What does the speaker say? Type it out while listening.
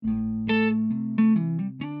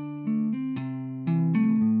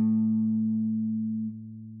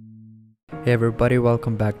Hey everybody,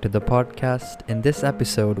 welcome back to the podcast. In this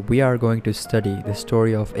episode, we are going to study the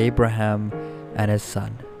story of Abraham and his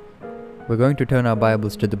son. We're going to turn our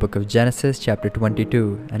Bibles to the book of Genesis chapter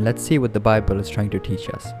 22 and let's see what the Bible is trying to teach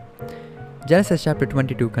us. Genesis chapter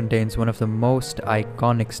 22 contains one of the most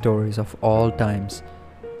iconic stories of all times,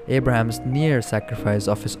 Abraham's near sacrifice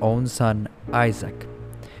of his own son Isaac.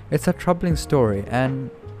 It's a troubling story and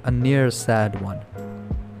a near sad one,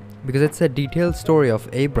 because it's a detailed story of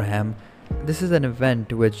Abraham. This is an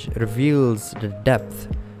event which reveals the depth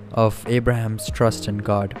of Abraham's trust in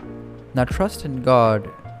God. Now, trust in God,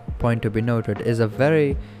 point to be noted, is a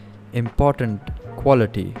very important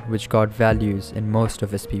quality which God values in most of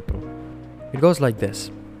his people. It goes like this.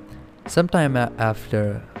 Sometime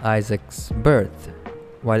after Isaac's birth,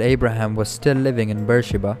 while Abraham was still living in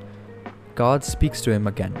Beersheba, God speaks to him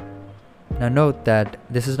again. Now note that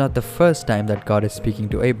this is not the first time that God is speaking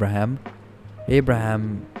to Abraham.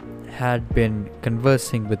 Abraham had been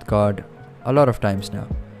conversing with God a lot of times now.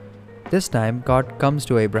 This time, God comes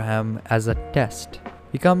to Abraham as a test.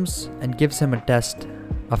 He comes and gives him a test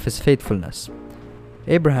of his faithfulness.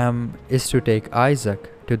 Abraham is to take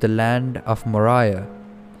Isaac to the land of Moriah.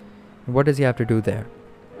 What does he have to do there?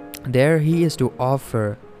 There he is to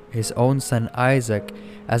offer his own son Isaac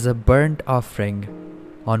as a burnt offering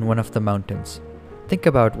on one of the mountains. Think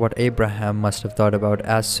about what Abraham must have thought about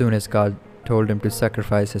as soon as God told him to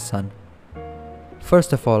sacrifice his son.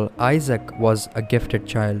 First of all, Isaac was a gifted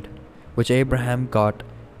child, which Abraham got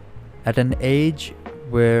at an age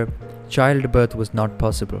where childbirth was not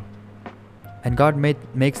possible. And God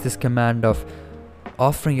makes this command of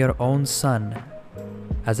offering your own son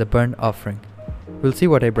as a burnt offering. We'll see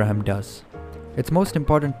what Abraham does. It's most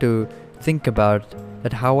important to think about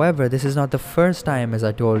that, however, this is not the first time, as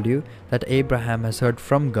I told you, that Abraham has heard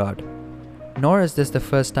from God. Nor is this the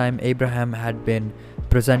first time Abraham had been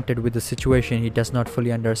presented with a situation he does not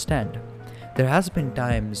fully understand. There has been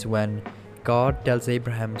times when God tells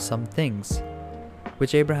Abraham some things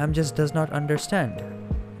which Abraham just does not understand.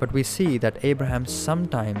 But we see that Abraham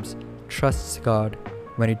sometimes trusts God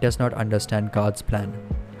when he does not understand God's plan.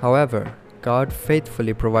 However, God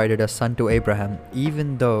faithfully provided a son to Abraham,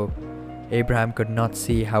 even though Abraham could not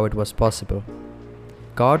see how it was possible.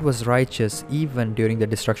 God was righteous even during the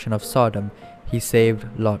destruction of Sodom. He saved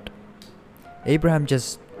Lot. Abraham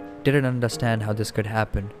just didn't understand how this could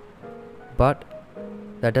happen. But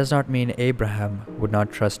that does not mean Abraham would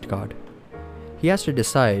not trust God. He has to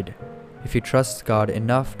decide if he trusts God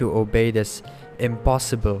enough to obey this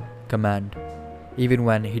impossible command, even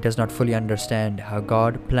when he does not fully understand how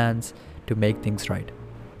God plans to make things right.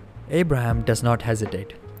 Abraham does not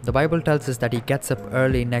hesitate. The Bible tells us that he gets up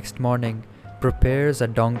early next morning, prepares a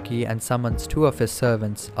donkey and summons two of his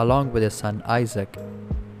servants along with his son Isaac,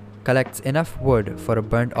 collects enough wood for a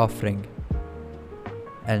burnt offering,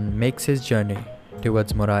 and makes his journey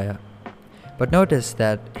towards Moriah. But notice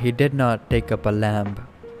that he did not take up a lamb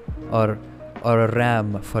or a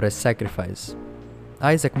ram for his sacrifice.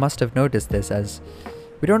 Isaac must have noticed this, as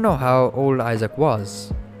we don't know how old Isaac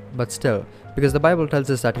was, but still, because the Bible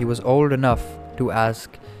tells us that he was old enough to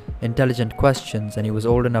ask intelligent questions and he was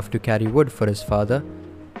old enough to carry wood for his father.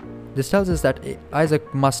 This tells us that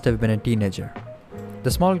Isaac must have been a teenager.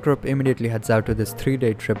 The small group immediately heads out to this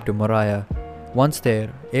 3-day trip to Moriah. Once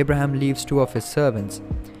there, Abraham leaves two of his servants,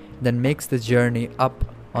 then makes the journey up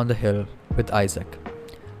on the hill with Isaac.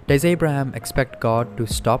 Does Abraham expect God to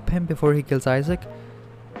stop him before he kills Isaac?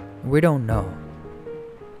 We don't know.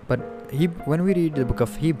 But when we read the book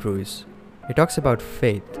of Hebrews, it talks about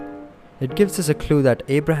faith. It gives us a clue that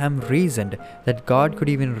Abraham reasoned that God could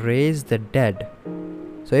even raise the dead.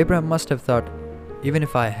 So Abraham must have thought, even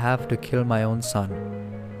if I have to kill my own son,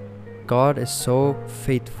 God is so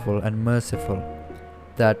faithful and merciful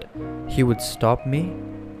that he would stop me,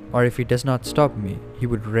 or if he does not stop me, he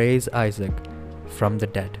would raise Isaac from the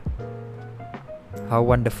dead. How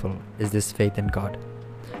wonderful is this faith in God.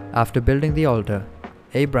 After building the altar,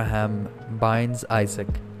 Abraham binds Isaac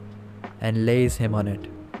and lays him on it.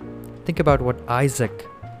 Think about what Isaac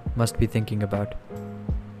must be thinking about.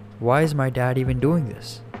 Why is my dad even doing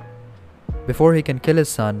this? Before he can kill his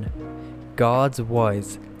son, God's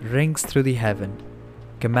voice rings through the heaven,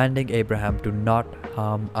 commanding Abraham to not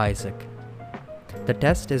harm Isaac. The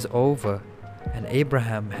test is over, and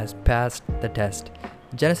Abraham has passed the test.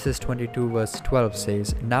 Genesis 22 verse 12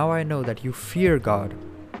 says, "Now I know that you fear God,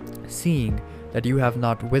 seeing that you have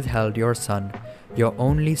not withheld your son, your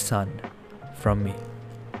only son, from me."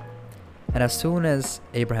 And as soon as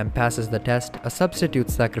Abraham passes the test, a substitute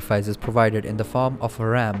sacrifice is provided in the form of a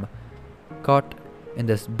ram caught in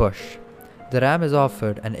this bush. The ram is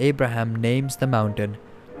offered, and Abraham names the mountain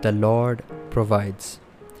the Lord provides.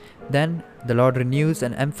 Then the Lord renews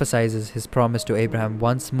and emphasizes his promise to Abraham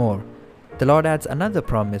once more. The Lord adds another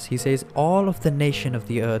promise. He says, all of the nation of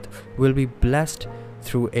the earth will be blessed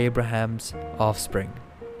through Abraham's offspring.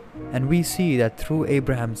 And we see that through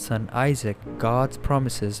Abraham's son Isaac, God's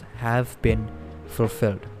promises have been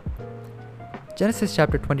fulfilled. Genesis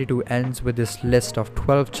chapter 22 ends with this list of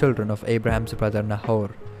 12 children of Abraham's brother Nahor.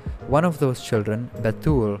 One of those children,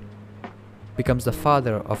 Bethuel, becomes the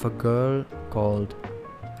father of a girl called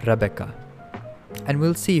Rebekah. And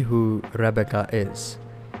we'll see who Rebekah is.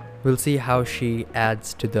 We'll see how she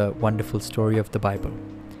adds to the wonderful story of the Bible.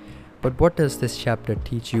 But what does this chapter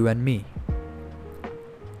teach you and me?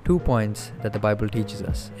 2 points that the Bible teaches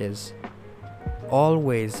us is,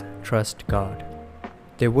 always trust God.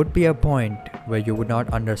 There would be a point where you would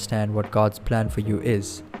not understand what God's plan for you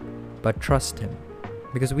is, but trust Him.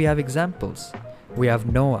 Because we have examples. We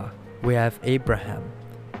have Noah, we have Abraham,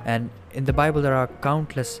 and in the Bible there are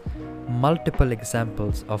countless, multiple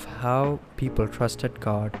examples of how people trusted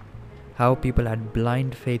God, how people had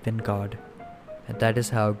blind faith in God, and that is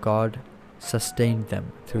how God sustained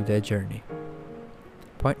them through their journey.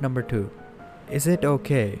 Point number 2. Is it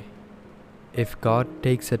okay if God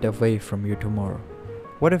takes it away from you tomorrow?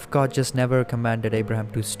 What if God just never commanded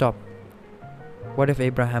Abraham to stop? What if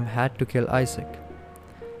Abraham had to kill Isaac?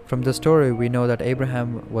 From the story, we know that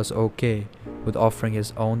Abraham was okay with offering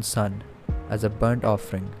his own son as a burnt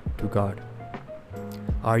offering to God.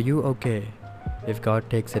 Are you okay if God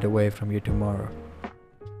takes it away from you tomorrow?